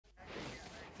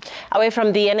Away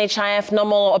from the NHIF,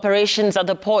 normal operations at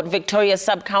the Port Victoria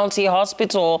Sub-County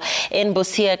Hospital in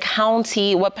Busia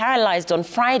County were paralyzed on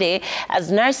Friday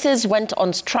as nurses went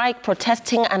on strike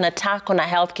protesting an attack on a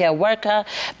healthcare worker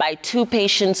by two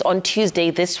patients on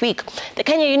Tuesday this week. The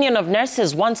Kenya Union of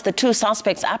Nurses wants the two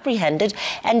suspects apprehended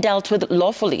and dealt with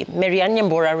lawfully. Marianne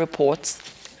Nyambura reports.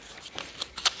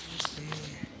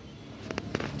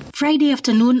 Friday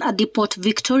afternoon at the Port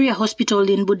Victoria Hospital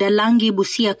in Budalangi,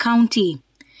 Busia County.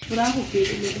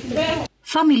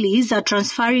 Families are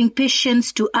transferring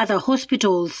patients to other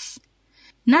hospitals.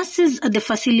 Nurses at the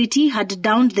facility had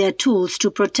downed their tools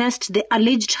to protest the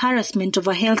alleged harassment of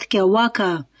a healthcare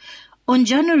worker on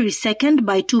January 2nd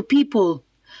by two people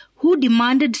who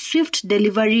demanded swift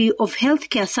delivery of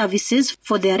healthcare services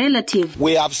for their relative.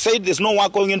 We have said there's no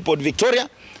work going in Port Victoria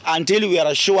until we are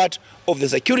assured of the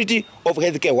security of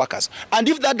healthcare workers. And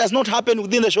if that does not happen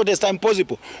within the shortest time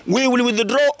possible, we will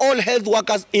withdraw all health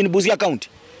workers in Busia County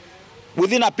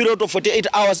within a period of 48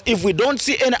 hours if we don't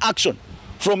see any action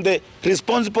from the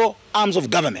responsible arms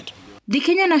of government. The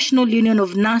Kenya National Union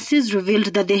of Nurses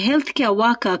revealed that the healthcare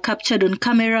worker captured on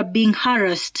camera being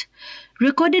harassed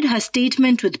recorded her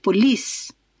statement with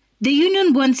police. The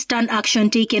union wants stern action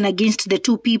taken against the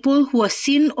two people who are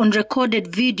seen on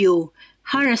recorded video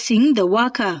harassing the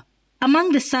worker.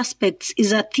 Among the suspects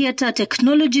is a theatre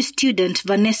technology student,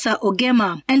 Vanessa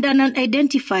Ogema, and an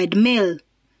unidentified male.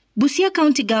 Busia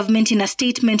County government in a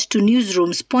statement to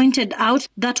newsrooms pointed out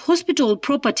that hospital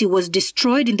property was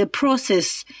destroyed in the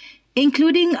process,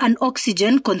 including an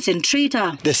oxygen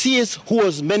concentrator. The CS who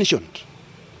was mentioned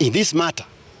in this matter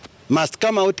must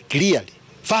come out clearly,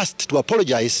 first to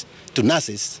apologize to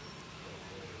nurses,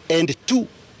 and two,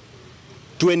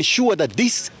 to ensure that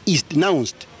this is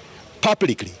denounced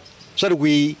publicly so that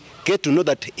we get to know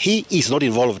that he is not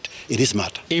involved in this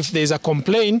matter. If there's a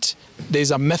complaint, there's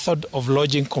a method of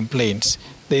lodging complaints.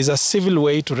 There's a civil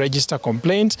way to register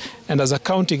complaints, and as a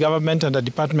county government and the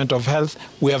Department of Health,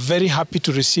 we are very happy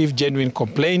to receive genuine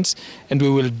complaints, and we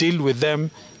will deal with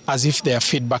them as if they are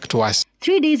feedback to us.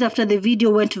 3 days after the video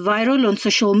went viral on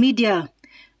social media,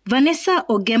 Vanessa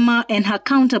Ogema and her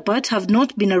counterpart have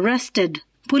not been arrested.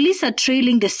 Police are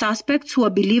trailing the suspects who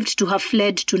are believed to have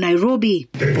fled to Nairobi.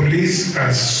 The police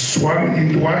has swung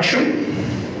into action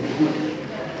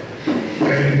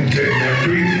and they're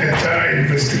doing thorough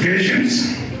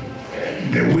investigations.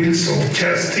 The wheels of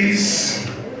justice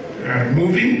are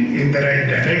moving in the right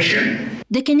direction.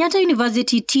 The Kenyatta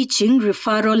University Teaching,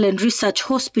 Referral and Research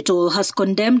Hospital has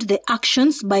condemned the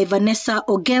actions by Vanessa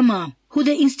Ogema, who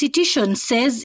the institution says